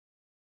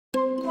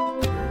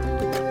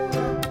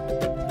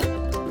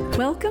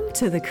Welcome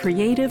to the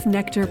Creative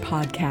Nectar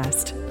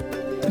Podcast.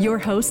 Your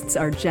hosts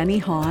are Jenny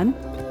Hahn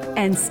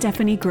and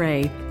Stephanie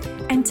Gray,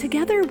 and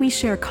together we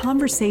share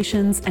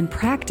conversations and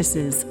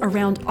practices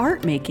around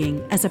art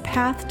making as a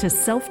path to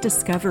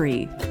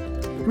self-discovery,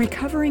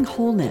 recovering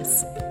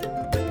wholeness,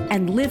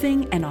 and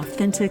living an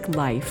authentic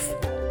life.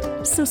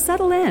 So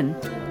settle in,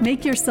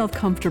 make yourself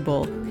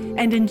comfortable,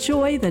 and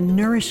enjoy the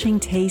nourishing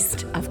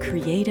taste of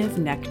creative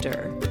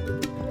nectar.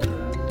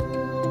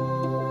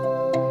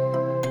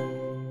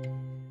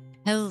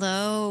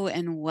 Hello,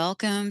 and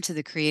welcome to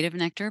the Creative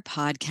Nectar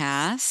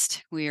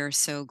Podcast. We are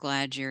so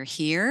glad you're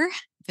here.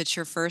 If it's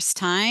your first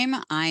time,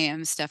 I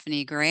am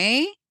Stephanie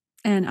Gray.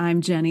 And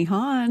I'm Jenny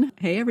Hahn.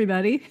 Hey,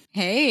 everybody.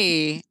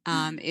 Hey,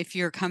 if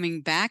you're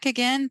coming back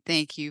again,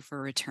 thank you for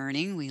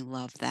returning. We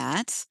love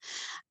that.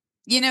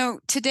 You know,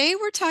 today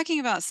we're talking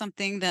about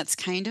something that's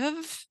kind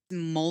of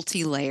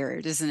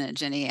multi-layered, isn't it,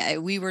 Jenny?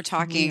 We were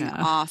talking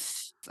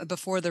off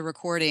before the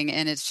recording,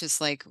 and it's just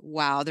like,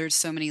 wow, there's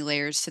so many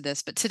layers to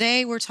this. But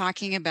today we're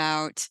talking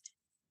about,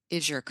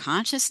 is your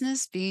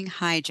consciousness being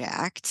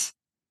hijacked?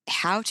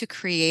 How to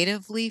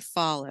creatively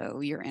follow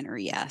your inner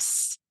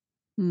yes.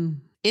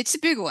 It's a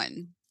big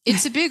one.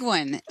 It's a big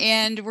one.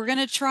 And we're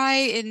going to try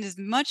in as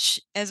much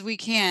as we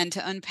can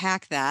to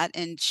unpack that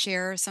and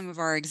share some of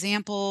our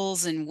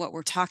examples and what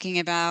we're talking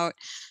about.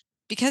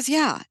 Because,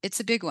 yeah, it's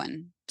a big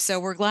one. So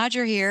we're glad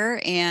you're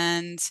here,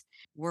 and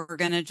we're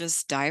going to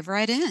just dive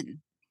right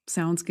in.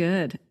 Sounds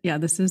good. Yeah,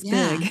 this is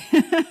big.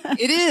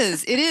 It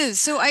is. It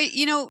is. So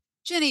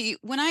Jenny,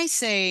 when I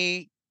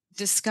say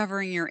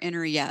discovering your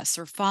inner yes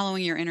or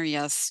following your inner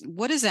yes,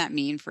 what does that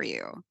mean for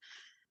you?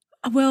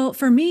 Well,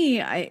 for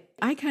me, I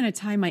kind of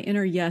tie my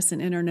inner yes and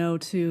inner no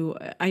to,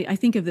 I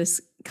think of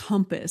this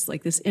compass,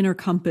 like this inner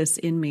compass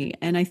in me.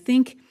 And I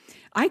think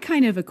I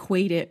kind of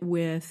equate it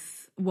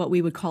with what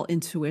we would call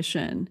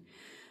intuition,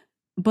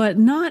 but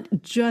not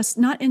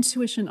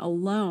intuition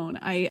alone.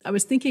 I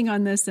was thinking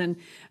on this, and,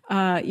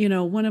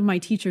 one of my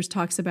teachers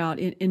talks about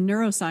in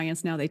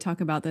neuroscience now, they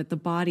talk about that the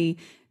body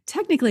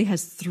technically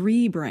has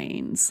 3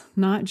 brains,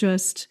 not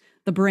just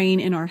the brain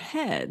in our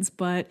heads,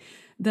 but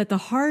that the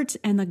heart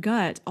and the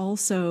gut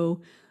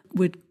also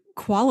would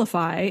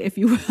qualify, if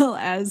you will,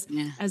 as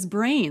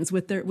brains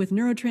with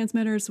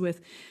neurotransmitters,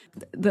 with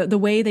the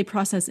way they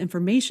process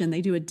information.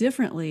 They do it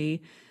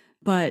differently,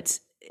 but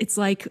it's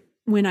like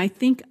when I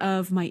think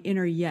of my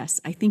inner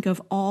yes, I think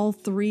of all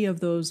 3 of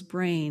those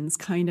brains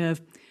kind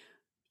of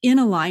in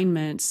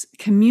alignment,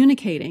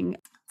 communicating,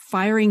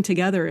 firing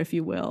together, if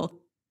you will.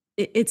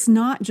 It's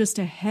not just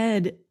a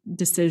head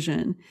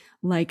decision.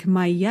 Like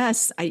my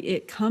yes,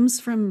 it comes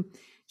from,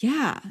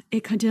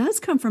 it does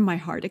come from my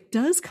heart. It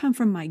does come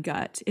from my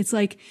gut. It's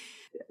like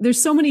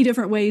there's so many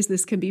different ways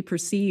this can be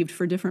perceived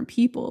for different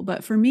people.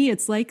 But for me,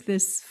 it's like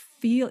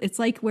it's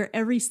like where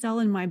every cell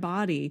in my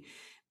body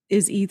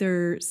is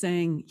either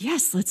saying,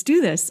 yes, let's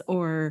do this,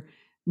 or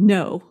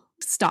no,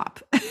 stop.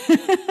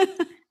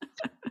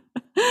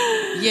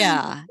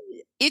 Yeah.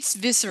 It's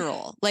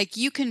visceral. Like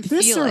you can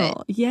feel it.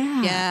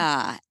 Yeah.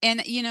 Yeah.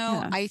 And,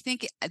 I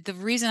think the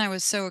reason I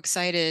was so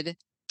excited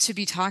to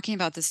be talking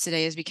about this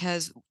today is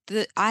because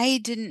I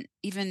didn't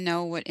even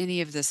know what any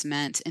of this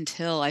meant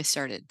until I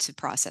started to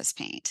process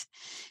paint.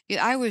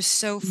 I was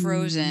so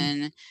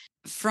frozen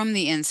from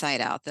the inside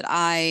out that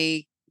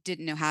I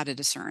didn't know how to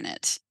discern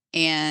it.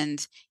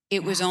 And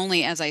it was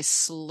only as I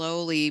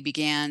slowly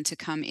began to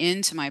come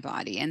into my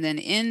body and then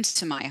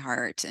into my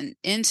heart and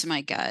into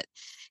my gut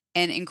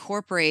and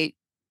incorporate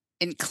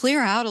and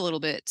clear out a little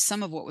bit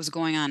some of what was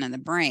going on in the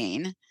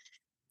brain,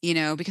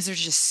 because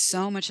there's just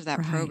so much of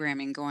that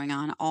programming going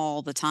on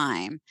all the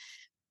time.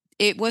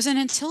 It wasn't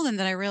until then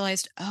that I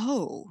realized,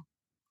 oh,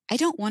 I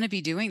don't want to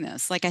be doing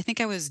this. Like, I think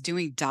I was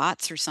doing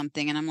dots or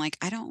something, and I'm like,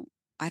 I don't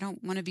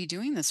want to be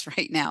doing this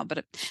right now.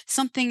 But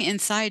something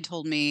inside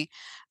told me,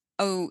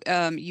 oh,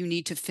 you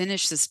need to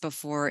finish this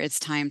before it's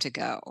time to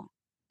go.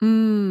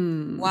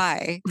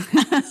 Why?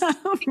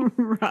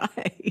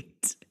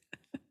 Right.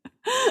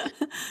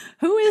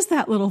 Who is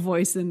that little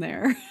voice in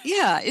there?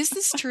 Yeah. Is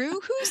this true?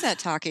 Who is that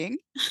talking?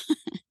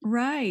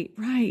 Right.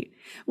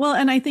 Well,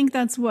 and I think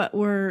that's what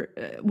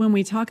when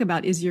we talk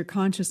about, is your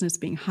consciousness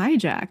being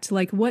hijacked?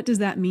 Like, what does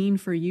that mean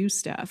for you,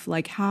 Steph?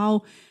 Like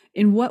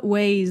in what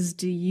ways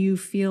do you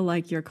feel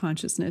like your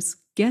consciousness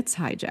gets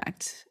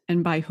hijacked,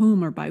 and by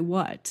whom or by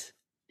what?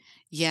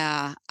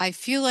 Yeah, I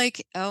feel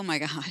like, oh my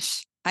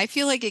gosh, I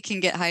feel like it can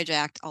get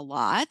hijacked a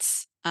lot.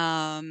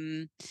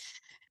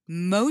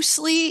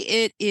 Mostly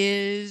it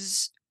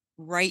is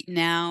right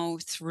now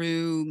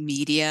through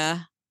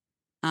media,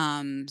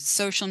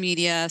 social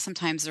media.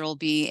 Sometimes there'll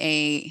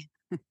be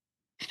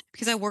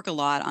because I work a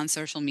lot on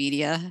social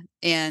media,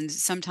 and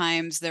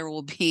sometimes there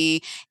will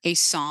be a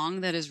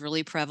song that is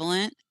really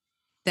prevalent.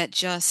 that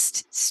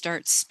just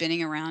starts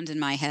spinning around in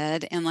my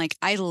head, and, like,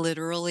 I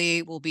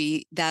literally will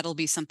be that'll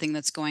be something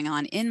that's going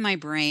on in my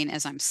brain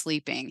as I'm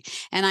sleeping,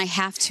 and I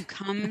have to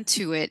come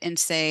to it and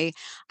say,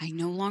 "I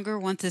no longer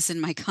want this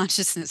in my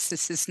consciousness,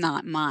 this is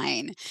not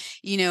mine."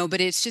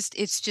 But it's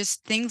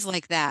just things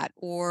like that,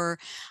 or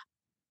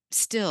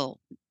still,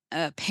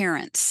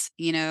 parents,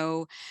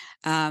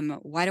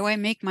 "Why do I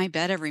make my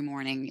bed every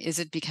morning? Is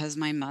it because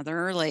my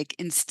mother, like,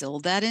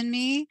 instilled that in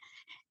me?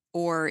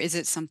 Or is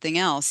it something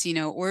else,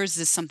 or is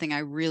this something I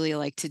really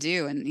like to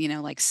do?" And,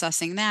 like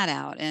sussing that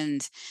out.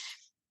 And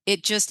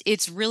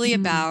it's really Mm,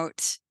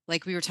 about,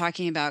 like we were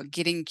talking about,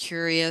 getting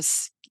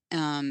curious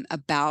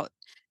about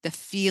the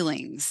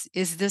feelings.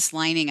 Is this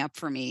lining up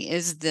for me?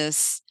 Is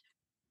this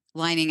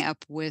lining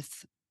up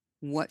with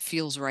what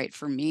feels right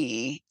for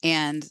me?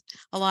 And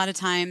a lot of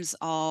times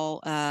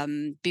I'll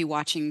be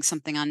watching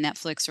something on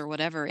Netflix or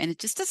whatever, and it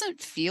just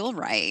doesn't feel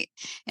right.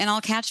 And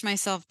I'll catch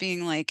myself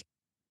being like,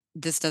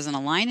 this doesn't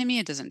align to me,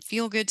 it doesn't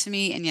feel good to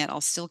me, and yet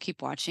I'll still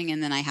keep watching,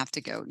 and then I have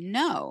to go,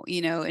 "No,"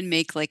 and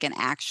make, like, an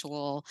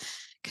actual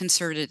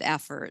concerted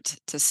effort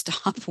to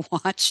stop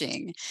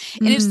watching.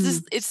 And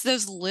mm, it's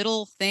those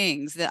little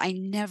things that I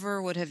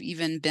never would have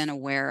even been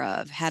aware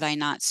of had I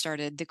not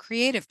started the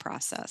creative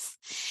process.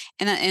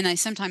 And I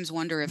sometimes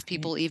wonder if right.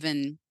 people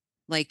even,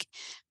 like,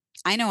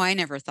 I know I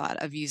never thought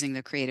of using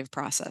the creative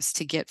process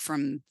to get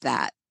from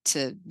that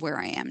to where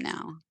I am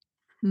now.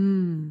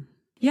 Mm.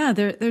 Yeah,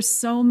 there's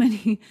so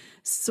many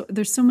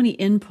there's so many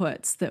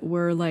inputs that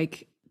we're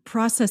like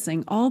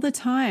processing all the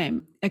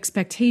time.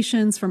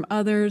 Expectations from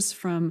others,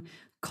 from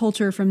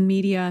culture, from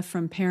media,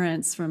 from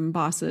parents, from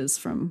bosses,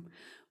 from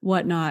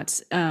whatnot.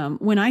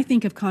 When I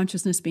think of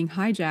consciousness being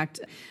hijacked,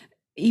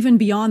 even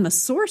beyond the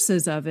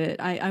sources of it,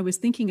 I was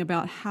thinking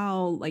about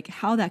how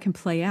that can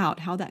play out,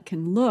 how that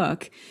can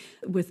look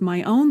with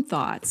my own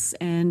thoughts.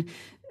 And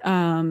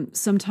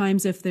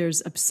sometimes if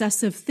there's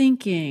obsessive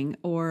thinking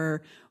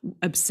or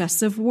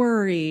obsessive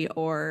worry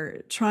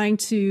or trying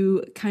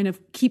to kind of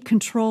keep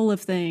control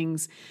of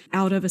things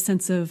out of a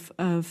sense of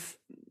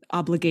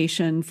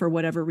obligation for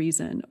whatever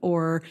reason,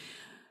 or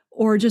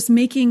just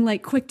making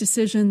like quick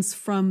decisions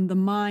from the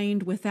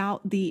mind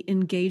without the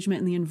engagement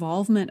and the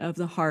involvement of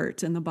the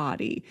heart and the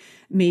body.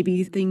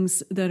 Maybe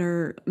things that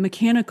are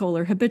mechanical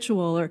or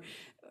habitual, or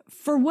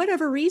for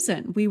whatever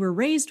reason we were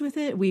raised with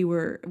it, we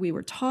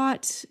were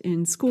taught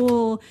in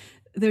school.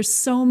 There's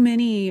so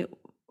many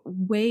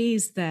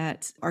ways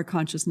that our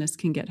consciousness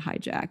can get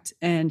hijacked.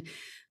 And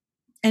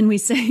we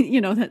say,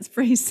 that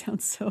phrase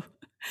sounds so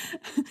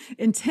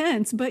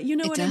intense, but you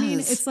know It what I mean?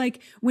 does. It's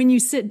like when you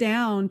sit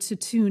down to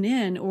tune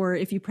in, or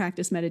if you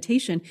practice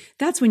meditation,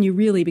 that's when you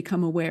really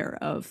become aware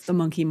of the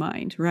monkey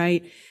mind,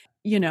 right?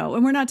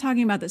 And we're not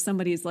talking about that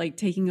somebody's like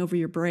taking over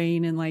your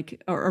brain and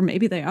like, or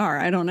maybe they are,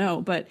 I don't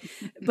know, but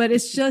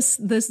it's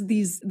just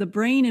the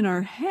brain in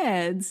our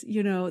heads,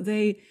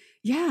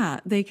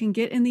 they can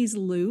get in these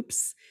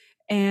loops.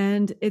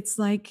 And it's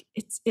like,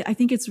 I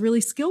think it's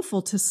really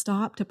skillful to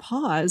stop, to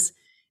pause,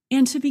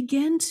 and to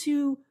begin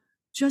to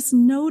just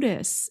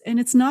notice. And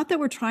it's not that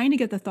we're trying to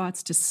get the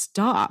thoughts to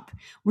stop,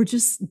 we're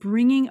just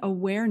bringing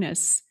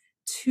awareness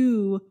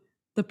to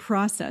the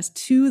process,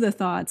 to the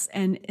thoughts,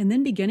 and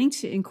then beginning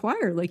to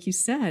inquire, like you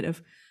said,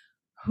 of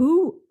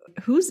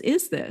whose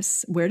is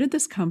this, where did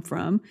this come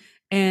from,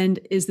 and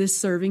is this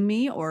serving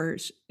me, or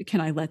can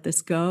I let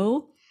this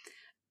go?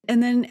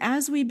 And then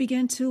as we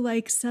begin to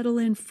like settle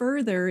in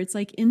further, it's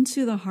like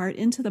into the heart,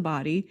 into the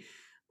body,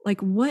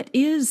 like what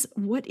is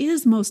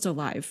most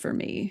alive for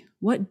me,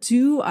 what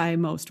do I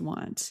most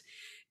want,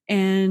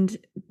 and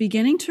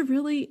beginning to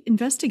really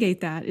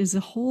investigate that is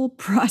a whole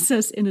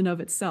process in and of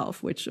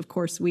itself, which of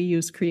course we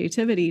use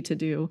creativity to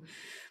do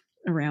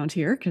around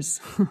here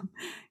because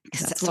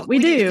 'Cause that's that's what what we we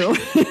do. do.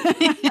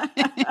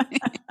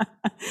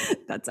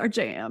 That's our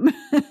jam.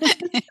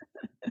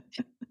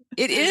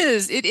 It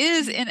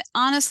is, and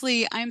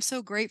honestly, I'm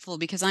so grateful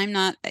because I'm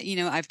not,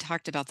 I've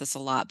talked about this a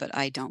lot, but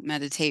I don't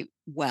meditate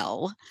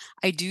well.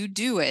 I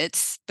do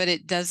it, but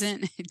it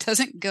doesn't it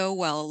doesn't go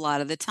well a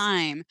lot of the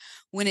time.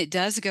 When it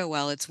does go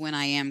well, it's when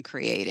I am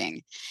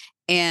creating.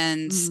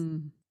 And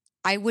Mm,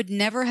 I would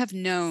never have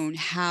known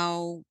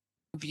how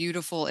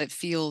beautiful it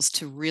feels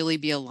to really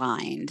be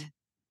aligned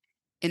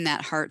in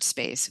that heart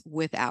space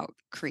without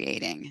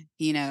creating.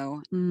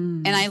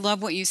 And I mm,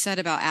 love what you said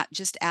about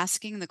just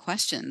asking the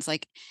questions,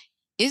 like,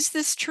 is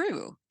this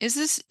true? Is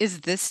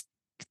this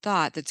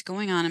thought that's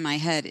going on in my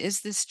head,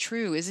 is this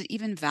true? Is it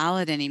even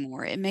valid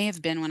anymore? It may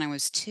have been when I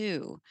was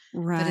 2,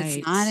 but it's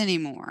not right,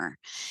 anymore.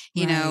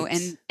 right.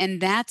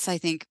 And that's, I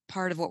think,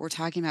 part of what we're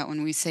talking about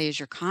when we say, is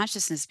your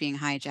consciousness being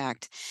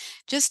hijacked?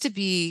 Just to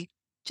be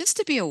just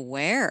to be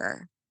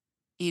aware.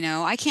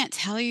 I can't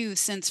tell you,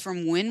 since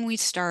from when we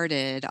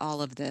started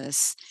all of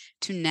this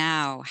to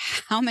now,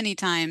 how many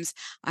times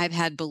I've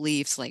had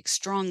beliefs, like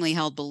strongly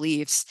held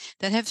beliefs,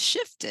 that have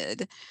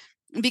shifted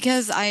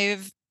because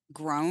I've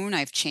grown,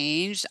 I've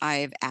changed,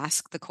 I've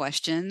asked the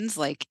questions,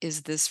 like,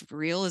 is this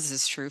real? Is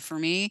this true for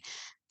me?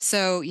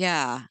 So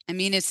yeah, I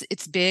mean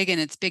it's big and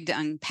it's big to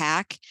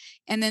unpack.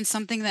 And then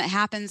something that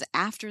happens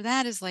after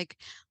that is like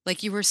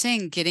you were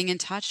saying, getting in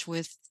touch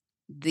with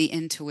the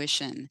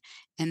intuition.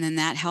 And then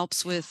that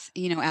helps with,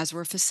 as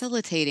we're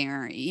facilitating,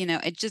 or,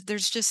 it just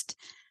there's just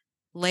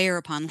layer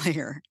upon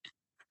layer.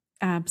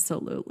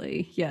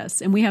 Absolutely.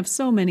 Yes. And we have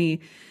so many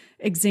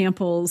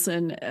examples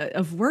and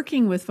of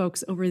working with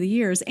folks over the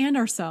years and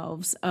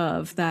ourselves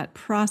of that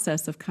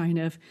process of kind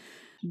of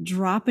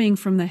dropping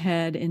from the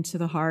head into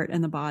the heart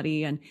and the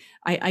body. And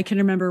I can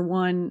remember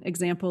one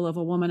example of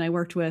a woman I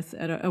worked with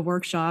at a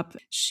workshop.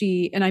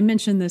 And I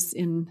mentioned this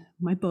in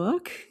my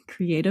book,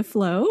 Creative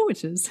Flow,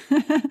 which is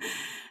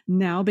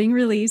now being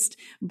released.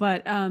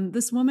 But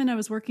this woman I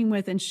was working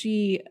with, and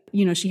she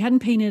hadn't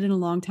painted in a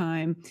long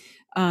time.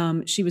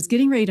 She was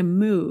getting ready to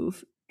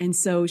move. And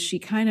so she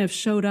kind of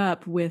showed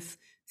up with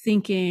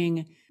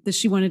thinking that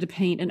she wanted to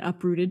paint an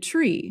uprooted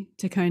tree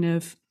to kind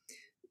of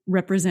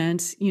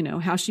represent,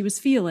 how she was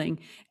feeling.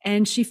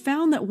 And she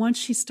found that once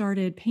she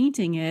started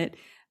painting it,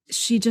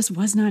 she just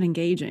was not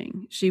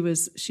engaging. She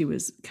was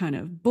kind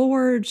of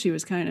bored. She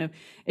was kind of,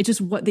 it just,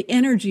 what the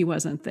energy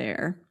wasn't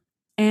there.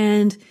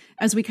 And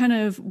as we kind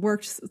of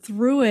worked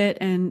through it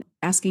and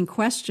asking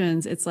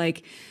questions, it's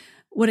like,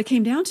 what it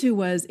came down to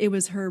was it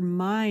was her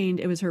mind,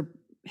 it was her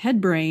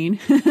head brain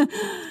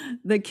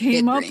that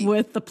came up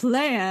with the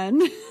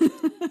plan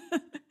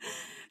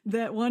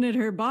that wanted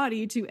her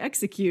body to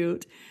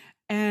execute.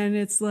 And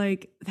it's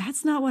like,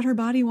 that's not what her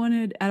body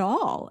wanted at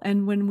all.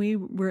 And when we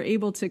were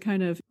able to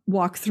kind of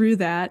walk through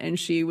that, and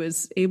she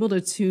was able to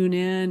tune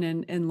in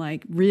and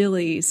like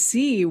really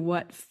see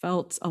what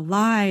felt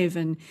alive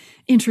and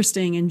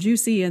interesting and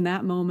juicy in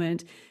that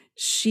moment,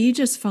 she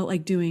just felt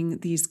like doing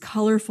these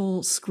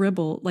colorful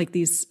like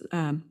these,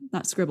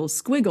 not scribbles,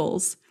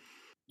 squiggles,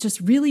 just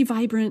really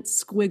vibrant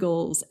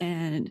squiggles.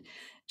 And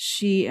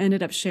she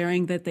ended up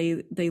sharing that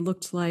they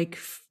looked like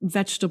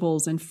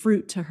vegetables and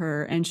fruit to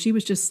her. And she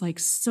was just like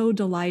so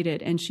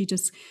delighted. And she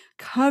just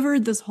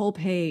covered this whole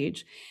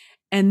page.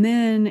 And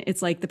then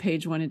it's like the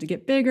page wanted to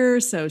get bigger.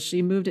 So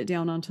she moved it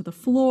down onto the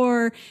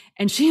floor,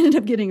 and she ended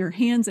up getting her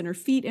hands and her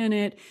feet in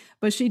it.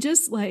 But she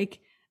just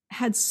like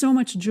had so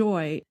much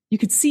joy. You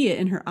could see it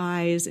in her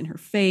eyes, in her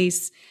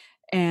face.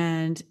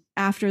 And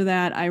after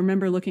that, I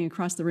remember looking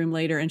across the room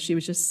later, and she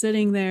was just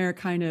sitting there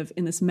kind of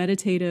in this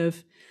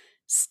meditative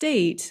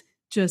state,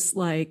 just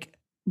like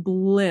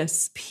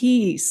bliss,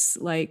 peace,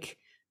 like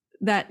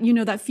that,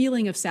 that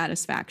feeling of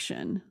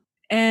satisfaction.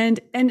 And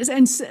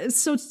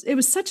so it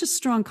was such a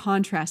strong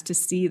contrast to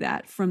see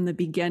that from the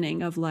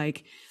beginning of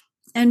like,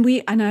 and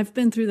I've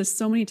been through this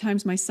so many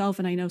times myself,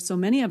 and I know so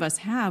many of us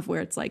have,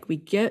 where it's like we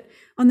get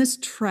on this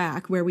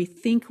track where we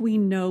think we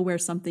know where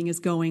something is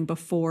going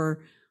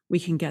before we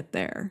can get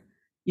there.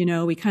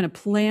 We kind of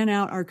plan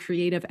out our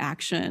creative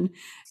action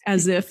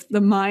as if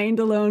the mind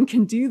alone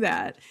can do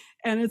that.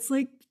 And it's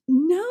like,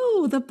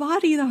 no, the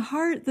body, the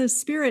heart, the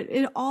spirit,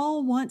 it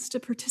all wants to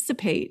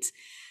participate.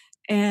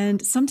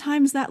 And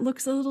sometimes that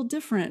looks a little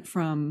different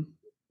from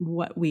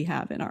what we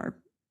have in our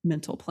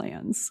mental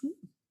plans.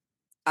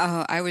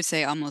 I would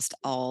say almost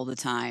all the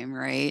time,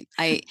 right?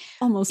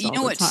 Almost all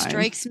the what time.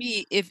 Strikes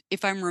me,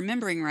 if I'm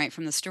remembering right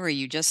from the story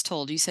you just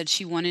told, you said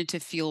she wanted to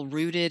feel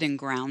rooted and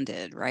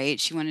grounded, right?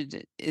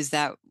 Is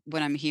that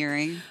what I'm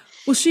hearing?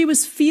 Well, she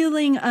was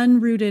feeling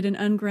unrooted and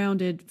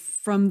ungrounded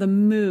from the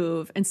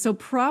move. And so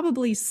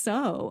probably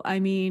so. I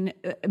mean,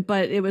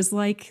 but it was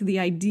like the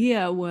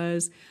idea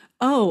was,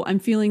 oh, I'm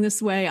feeling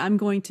this way, I'm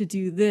going to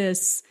do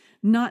this,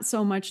 not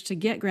so much to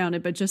get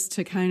grounded, but just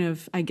to kind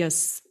of, I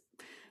guess,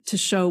 to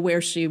show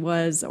where she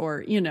was,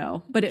 or,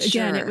 but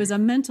again, it was a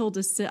mental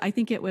decision. I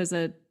think it was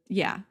it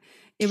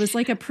was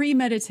like a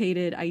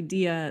premeditated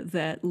idea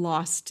that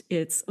lost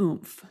its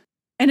oomph.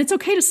 And it's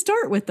okay to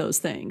start with those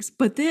things,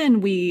 but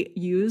then we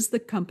use the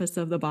compass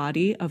of the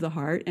body, of the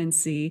heart, and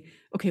see,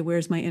 okay,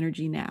 where's my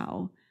energy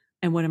now?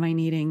 And what am I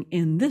needing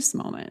in this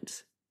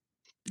moment?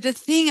 The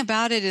thing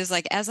about it is,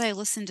 like, as I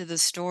listened to the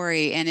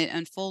story and it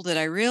unfolded,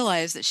 I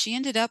realized that she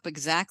ended up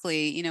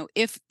exactly,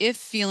 if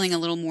feeling a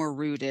little more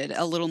rooted,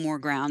 a little more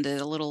grounded,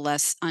 a little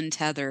less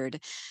untethered,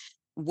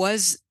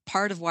 was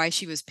part of why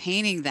she was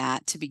painting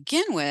that to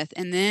begin with,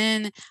 and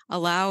then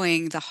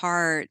allowing the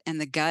heart and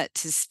the gut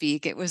to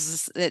speak. It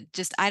was it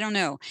just, I don't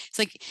know.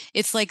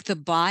 It's like the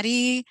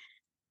body,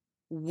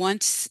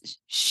 once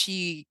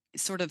she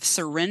sort of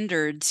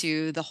surrendered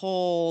to the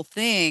whole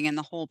thing and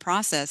the whole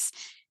process,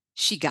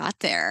 she got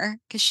there,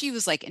 because she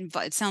was like,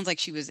 it sounds like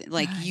she was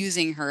like Right.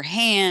 using her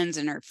hands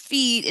and her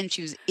feet, and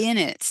she was in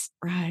it.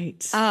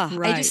 Right.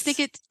 I just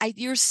think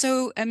you're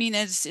so, I mean,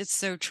 it's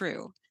so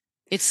true.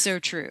 It's so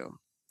true.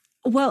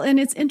 Well, and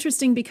it's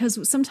interesting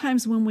because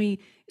sometimes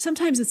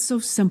it's so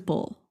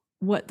simple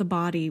what the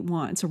body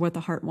wants or what the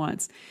heart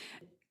wants,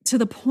 to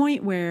the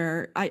point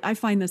where I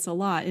find this a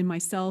lot in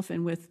myself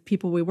and with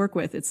people we work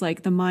with. It's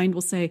like the mind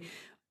will say,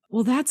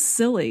 well, that's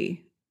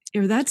silly,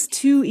 or that's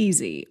too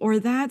easy, or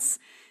that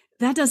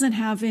doesn't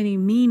have any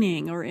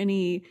meaning or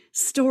any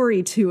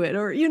story to it,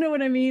 or you know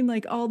what I mean?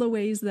 Like all the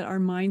ways that our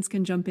minds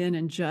can jump in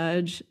and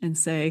judge and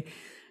say,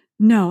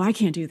 no, I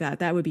can't do that.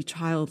 That would be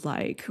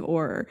childlike.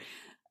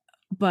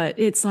 But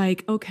it's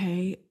like,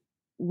 okay,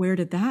 where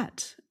did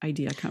that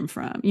idea come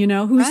from?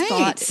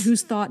 Right.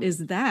 Whose thought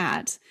is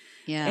that?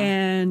 Yeah.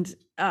 And,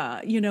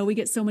 we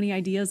get so many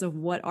ideas of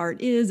what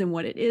art is and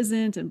what it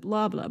isn't and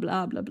blah, blah,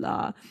 blah, blah,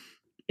 blah.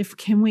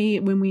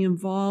 When we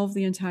involve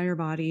the entire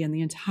body and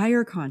the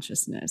entire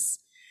consciousness,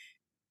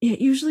 it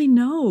usually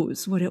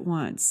knows what it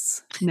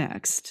wants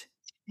next.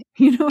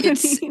 You know what I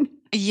mean?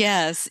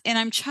 Yes. And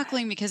I'm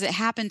chuckling because it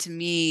happened to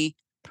me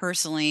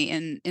personally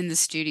in the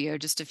studio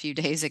just a few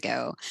days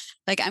ago.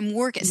 Like I'm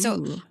working. So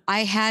Ooh.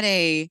 I had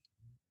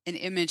an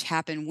image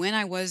happen when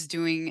I was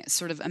doing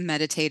sort of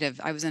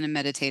I was in a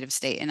meditative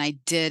state, and I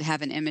did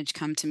have an image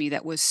come to me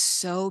that was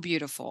so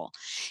beautiful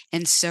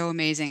and so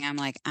amazing. I'm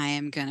like,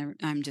 I'm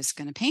just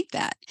gonna paint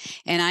that.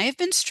 And I have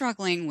been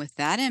struggling with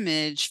that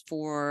image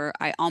for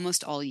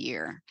almost all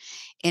year.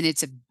 And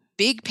it's a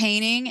big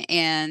painting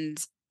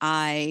and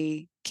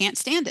I can't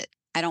stand it.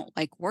 I don't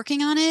like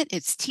working on it.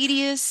 It's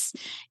tedious.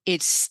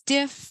 It's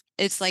stiff.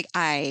 It's like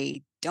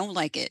I don't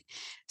like it.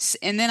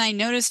 And then I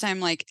noticed I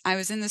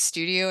was in the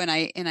studio and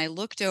I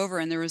looked over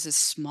and there was a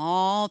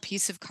small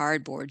piece of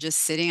cardboard just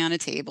sitting on a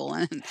table,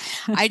 and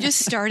I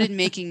just started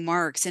making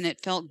marks, and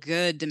it felt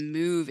good to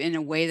move in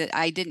a way that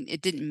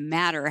it didn't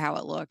matter how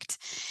it looked.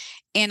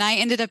 And I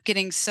ended up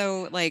getting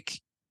so like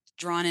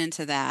drawn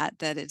into that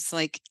it's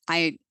like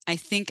I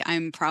think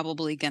I'm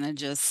probably going to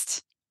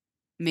just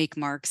make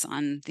marks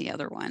on the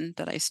other one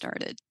that I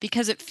started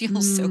because it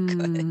feels so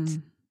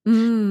good.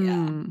 Mm. Yeah.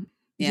 Mm.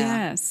 Yeah.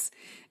 Yes.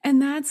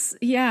 And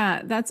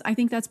I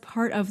think that's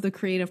part of the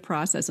creative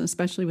process, and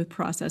especially with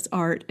process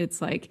art.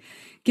 It's like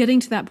getting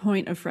to that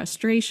point of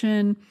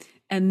frustration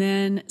and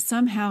then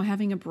somehow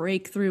having a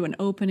breakthrough, an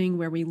opening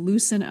where we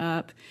loosen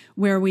up,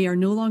 where we are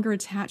no longer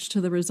attached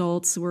to the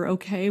results. We're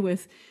okay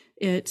with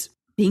it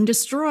being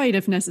destroyed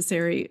if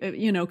necessary,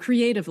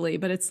 creatively.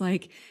 But it's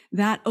like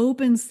that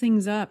opens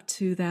things up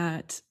to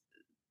that,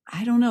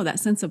 I don't know, that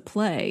sense of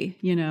play,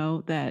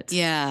 that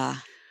Yeah.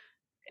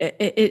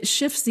 it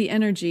shifts the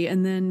energy,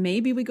 and then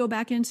maybe we go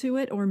back into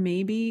it, or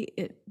maybe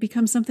it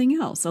becomes something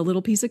else, a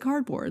little piece of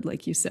cardboard,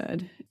 like you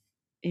said.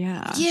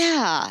 Yeah.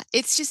 Yeah,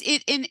 it's just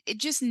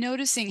just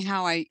noticing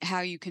how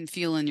you can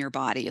feel in your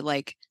body,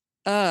 like,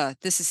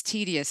 this is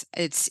tedious,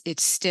 it's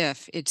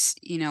stiff,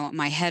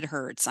 my head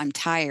hurts, I'm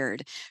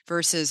tired,"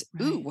 versus,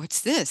 "Ooh, Right.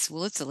 what's this?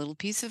 Well, it's a little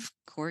piece of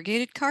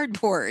corrugated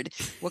cardboard.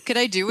 What could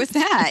I do with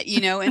that?"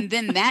 And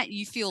then that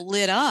you feel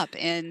lit up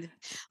and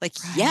like,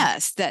 Right.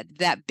 yes,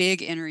 that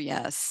big inner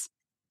yes.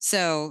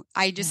 So,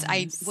 I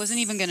wasn't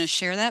even gonna Yes.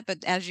 share that,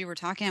 but as you were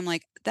talking, I'm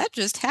like, "That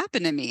just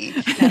happened to me.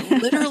 That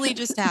literally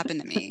just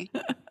happened to me."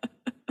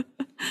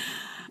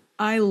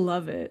 I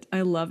love it.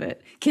 I love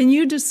it. Can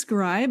you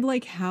describe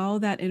like how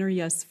that inner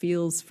yes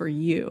feels for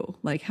you?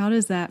 Like how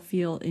does that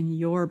feel in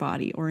your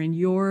body or in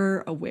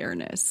your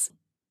awareness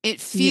to you?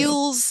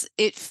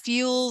 It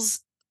feels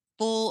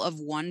full of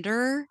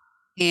wonder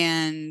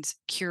and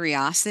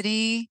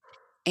curiosity,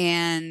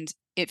 and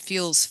it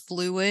feels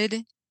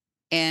fluid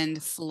and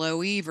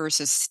flowy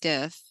versus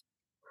stiff.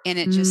 And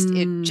it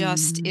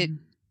Mm.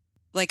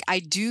 like I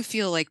do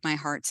feel like my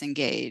heart's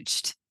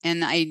engaged.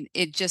 And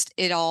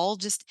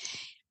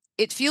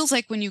it feels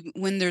like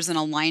when there's an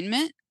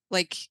alignment,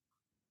 like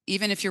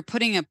even if you're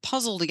putting a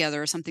puzzle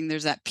together or something,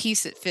 there's that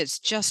piece that fits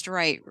just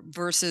right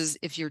versus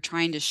if you're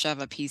trying to shove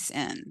a piece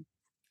in.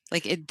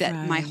 Like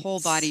that my whole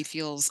body Right.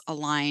 feels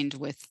aligned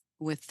with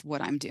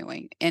what I'm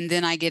doing. And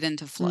then I get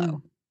into Mm.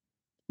 flow.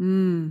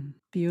 Mm. How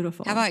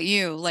Beautiful. about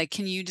you? Like,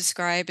 can you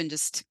describe and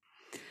just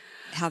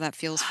how that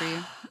feels for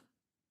you?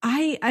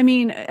 I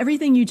mean,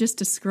 everything you just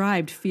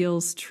described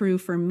feels true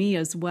for me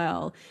as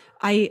well.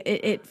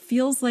 It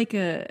feels like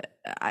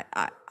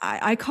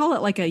I call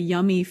it like a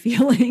yummy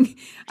feeling.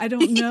 I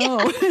don't Yeah, know.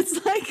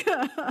 It's like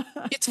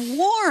it's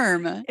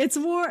warm. it's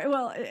more,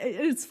 well,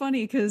 it's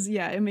funny because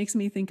yeah, it makes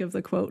me think of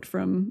the quote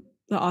from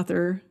the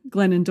author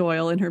Glennon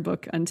Doyle in her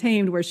book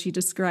Untamed, where she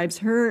describes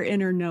her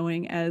inner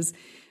knowing as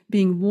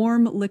being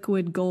warm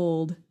liquid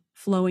gold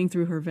flowing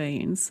through her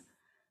veins.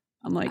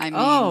 I'm like, I mean,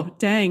 oh,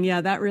 dang,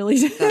 yeah, that really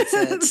that's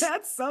it.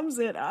 that sums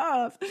it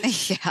up.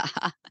 Yeah.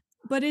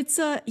 But it's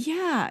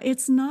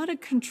not a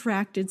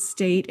contracted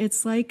state.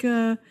 It's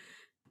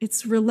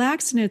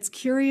relaxed and it's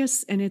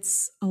curious and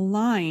it's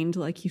aligned,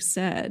 like you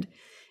said.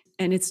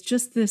 And it's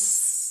just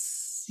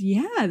this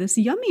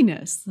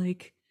yumminess.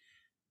 Like,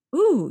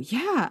 ooh,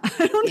 yeah.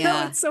 I don't know.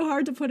 Yeah. It's so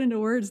hard to put into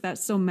words, that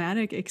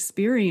somatic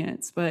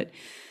experience. But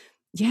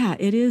yeah,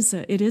 it is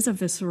a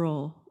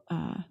visceral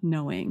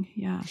knowing.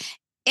 Yeah.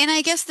 And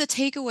I guess the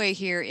takeaway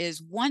here is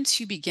once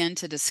you begin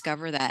to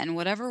discover that in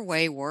whatever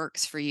way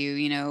works for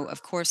you,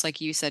 of course,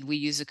 like you said, we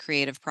use a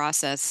creative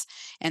process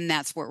and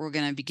that's what we're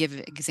going to be give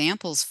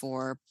examples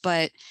for.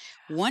 But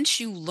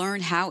once you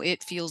learn how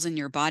it feels in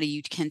your body,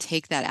 you can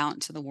take that out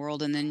into the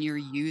world and then you're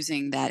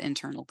using that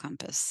internal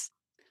compass.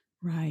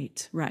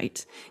 Right,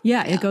 right.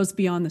 Yeah, it Yeah. goes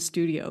beyond the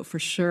studio for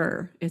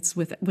sure. It's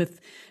with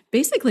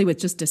basically with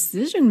just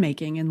decision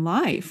making in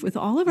life, with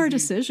all of our Hmm.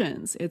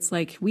 decisions. It's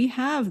like we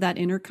have that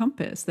inner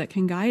compass that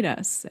can guide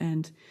us,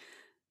 and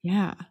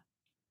Yeah.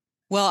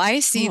 Well, I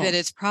see that Cool.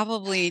 it's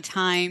probably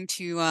time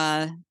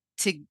to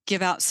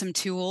give out some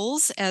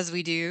tools as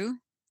we do.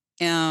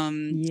 I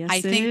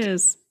Yes, it think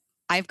is.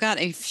 I've got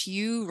a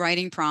few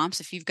writing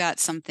prompts. If you've got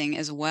something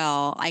as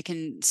well, I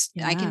can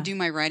Yeah. do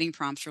my writing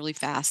prompts really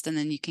fast, and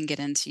then you can get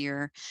into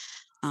your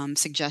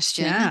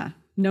suggestion. Yeah.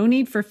 No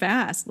need for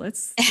fast.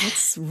 Let's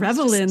Let's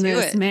revel just in do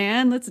this, it.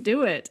 man. Let's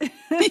do it.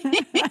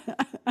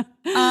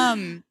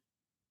 Um,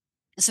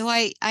 so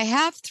I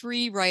have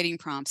three writing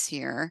prompts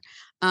here.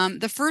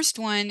 The first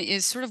one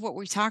is sort of what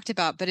we talked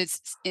about, but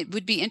it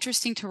would be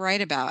interesting to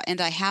write about, and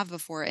I have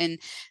before. And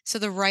so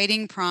the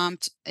writing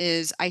prompt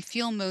is I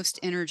feel most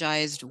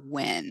energized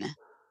when,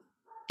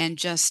 and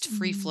just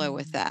free flow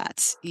with Mm,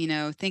 that,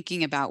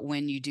 thinking about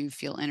when you do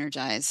feel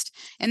energized.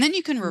 And then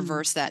you can mm,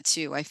 reverse that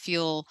too. I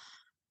feel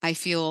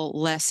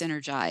less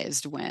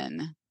energized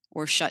when,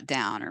 or shut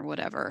down or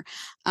whatever.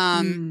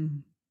 Um,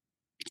 mm,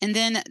 and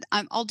then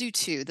I'll do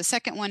two. The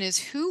second one is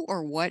who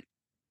or what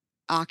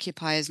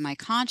occupies my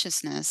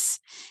consciousness,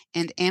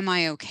 and am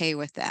I okay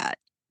with that?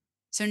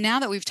 So now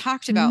that we've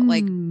talked about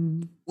like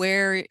mm,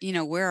 where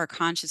our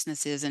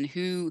consciousness is and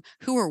who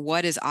or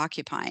what is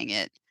occupying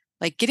it,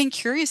 like getting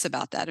curious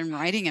about that and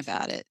writing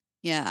about it.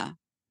 Yeah.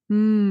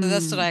 So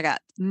that's what mm, I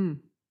got. mm.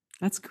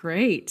 That's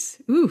great.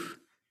 Ooh,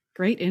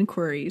 great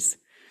inquiries.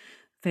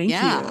 Thank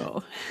Yeah.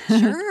 you.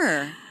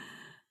 Sure.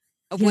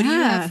 What do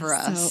you have Yeah. for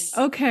So, us?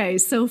 okay.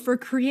 So for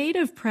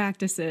creative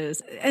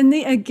practices, and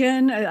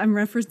again, I'm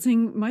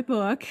referencing my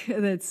book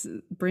that's a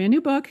brand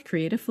new book,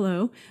 Creative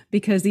Flow,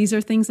 because these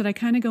are things that I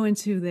kind of go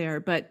into there.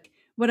 But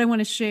what I want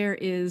to share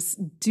is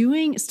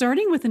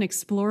starting with an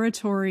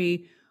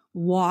exploratory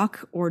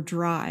walk or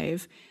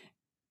drive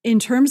in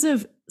terms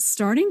of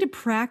starting to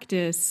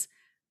practice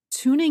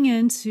tuning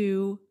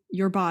into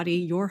your body,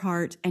 your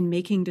heart, and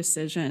making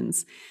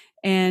decisions.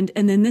 And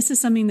then this is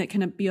something that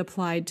can be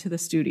applied to the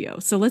studio.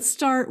 So let's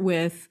start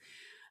with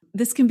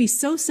this can be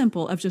so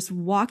simple of just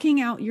walking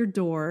out your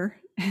door,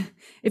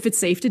 if it's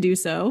safe to do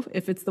so,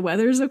 if it's the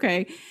weather is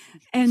okay,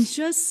 and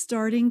just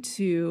starting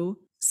to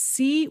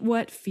see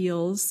what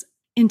feels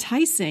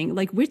enticing.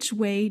 Like, which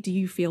way do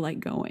you feel like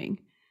going?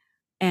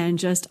 And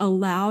just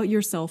allow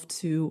yourself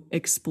to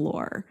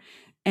explore.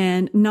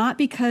 And not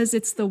because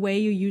it's the way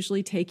you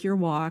usually take your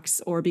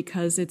walks or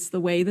because it's the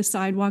way the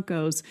sidewalk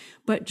goes,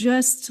 but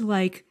just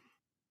like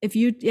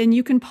and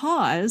you can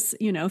pause,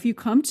 if you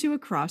come to a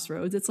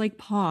crossroads, it's like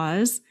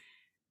pause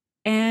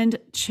and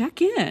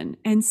check in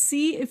and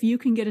see if you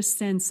can get a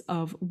sense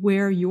of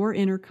where your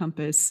inner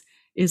compass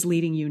is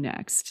leading you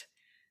next.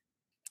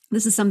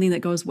 This is something that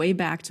goes way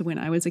back to when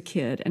I was a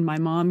kid, and my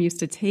mom used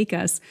to take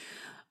us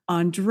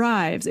on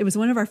drives. It was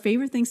one of our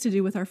favorite things to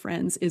do with our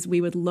friends is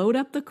we would load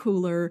up the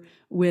cooler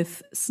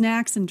with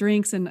snacks and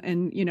drinks and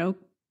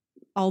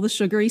all the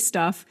sugary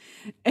stuff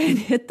and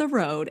hit the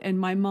road. And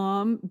my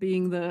mom,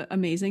 being the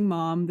amazing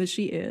mom that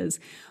she is,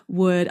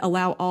 would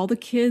allow all the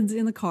kids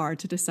in the car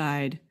to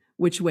decide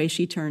which way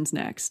she turns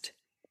next.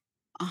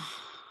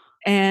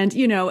 And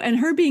and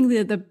her being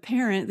the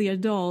parent, the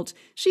adult,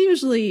 she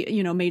usually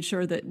made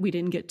sure that we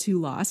didn't get too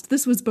lost.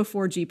 This was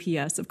before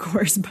GPS, of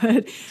course,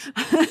 but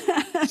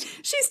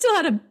she still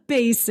had a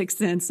basic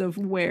sense of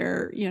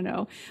where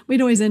we'd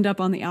always end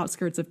up on the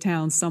outskirts of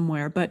town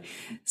somewhere. But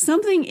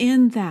something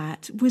in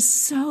that was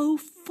so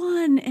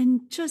fun,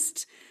 and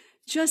just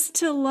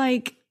to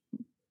like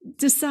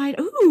decide,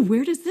 oh,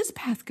 where does this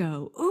path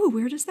go? Oh,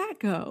 where does that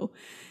go?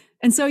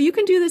 And so you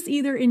can do this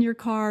either in your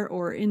car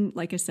or in,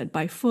 like I said,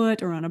 by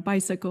foot or on a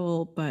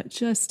bicycle, but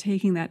just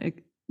taking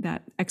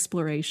that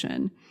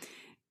exploration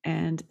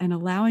and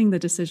allowing the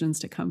decisions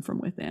to come from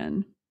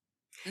within.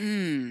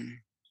 Mm,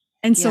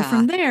 And so yeah.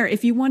 from there,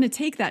 if you want to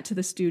take that to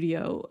the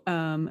studio,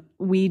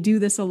 we do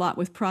this a lot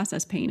with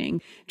process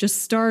painting,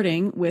 just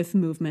starting with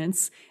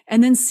movements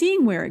and then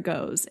seeing where it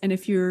goes. And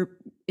if your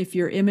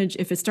image,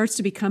 if it starts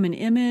to become an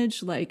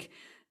image, like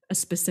a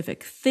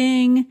specific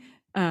thing,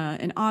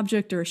 an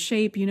object or a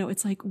shape,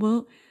 it's like,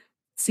 well,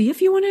 see if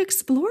you want to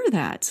explore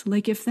that.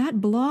 Like if that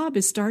blob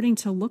is starting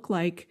to look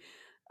like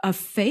a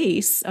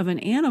face of an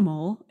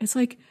animal, it's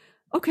like,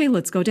 okay,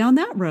 let's go down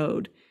that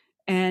road.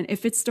 And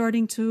if it's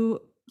starting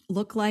to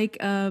look like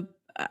I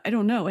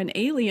don't know, an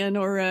alien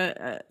or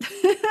I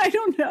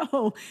don't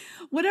know,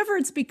 whatever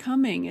it's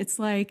becoming, it's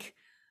like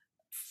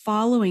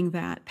following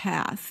that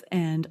path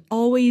and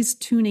always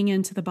tuning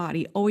into the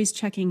body, always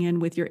checking in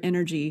with your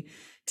energy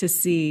to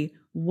see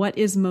what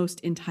is most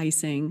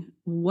enticing,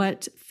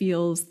 what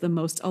feels the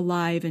most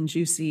alive and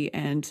juicy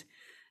and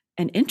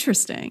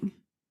interesting.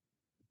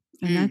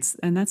 And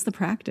Mm. that's the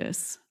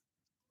practice.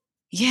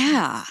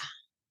 Yeah.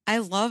 I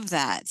love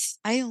that.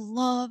 I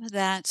love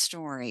that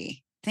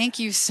story. Thank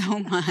you so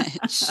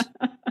much.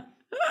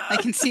 I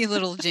can see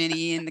little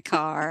Jenny in the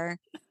car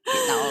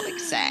getting all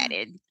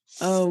excited.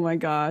 Oh my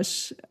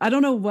gosh. I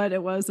don't know what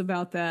it was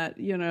about that,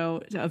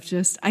 of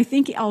just, I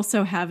think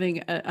also having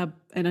an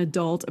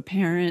adult, a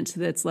parent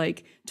that's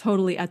like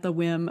totally at the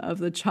whim of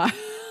the child,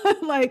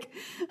 like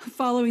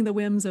following the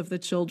whims of the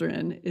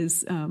children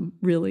is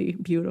really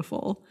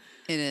beautiful.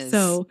 It is.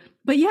 So,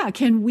 but yeah,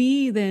 can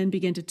we then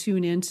begin to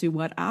tune into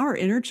what our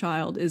inner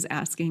child is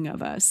asking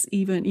of us,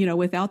 even,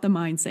 without the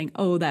mind saying,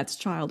 oh, that's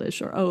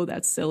childish, or oh,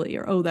 that's silly,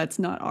 or oh, that's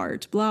not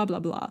art, blah, blah,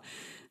 blah.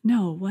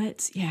 No,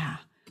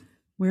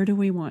 where do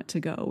we want to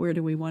go? Where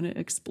do we want to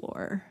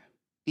explore?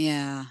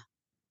 Yeah.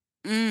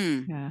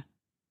 Yeah.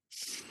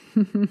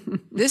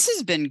 This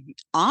has been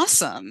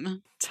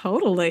awesome.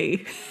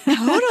 Totally.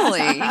 Bringing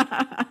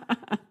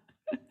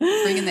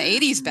the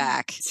 80s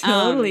back.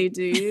 Totally,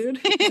 dude.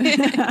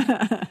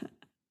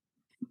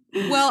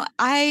 Well,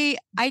 I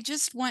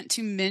just want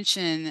to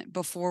mention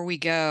before we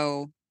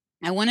go,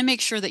 I want to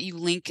make sure that you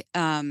link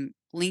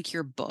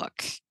your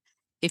book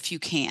if you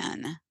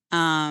can.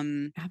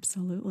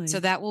 Absolutely. So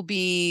that will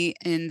be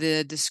in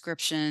the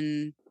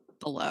description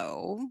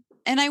below.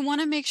 And I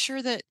want to make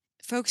sure that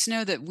folks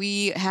know that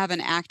we have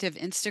an active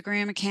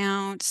Instagram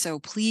account. So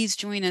please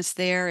join us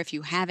there if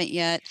you haven't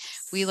yet.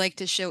 We like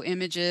to show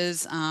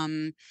images.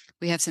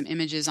 We have some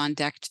images on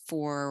deck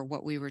for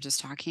what we were just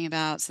talking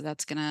about. So we're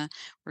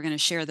going to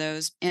share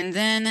those. And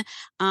then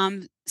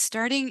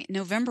starting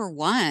November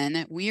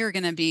 1, we are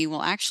going to be,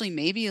 well, actually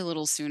maybe a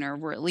little sooner,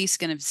 we're at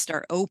least going to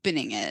start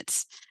opening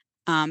it.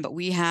 But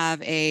we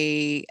have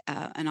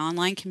an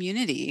online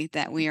community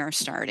that we are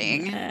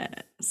starting.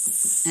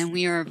 Yes. And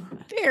we are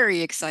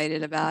very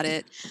excited about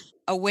it.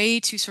 A way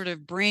to sort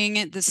of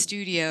bring the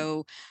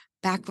studio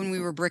back when we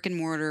were brick and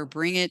mortar,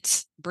 bring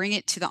it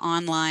to the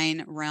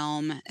online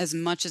realm as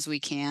much as we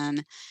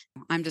can.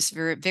 I'm just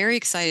very, very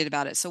excited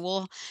about it.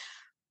 So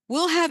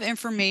we'll have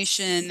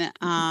information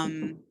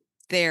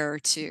there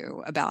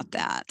too about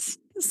that.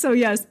 So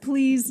yes,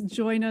 please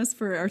join us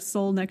for our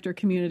Soul Nectar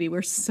community.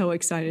 We're so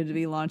excited to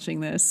be launching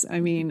this. I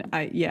mean,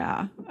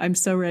 I'm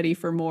so ready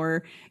for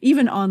more,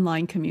 even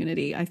online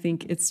community. I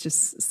think it's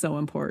just so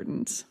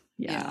important.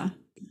 Yeah.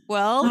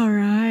 Well, all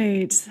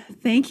right.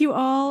 Thank you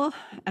all,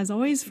 as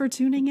always, for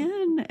tuning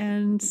in.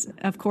 And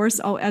of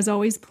course, as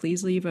always,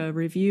 please leave a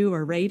review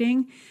or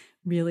rating.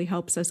 Really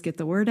helps us get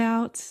the word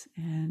out.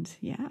 And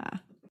yeah.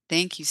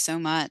 Thank you so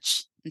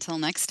much. Until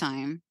next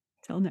time.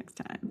 Till next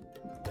time.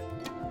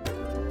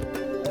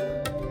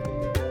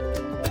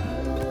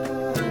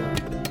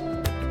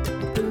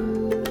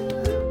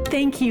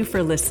 Thank you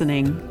for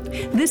listening.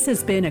 This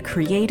has been a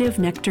Creative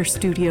Nectar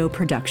Studio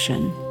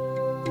production.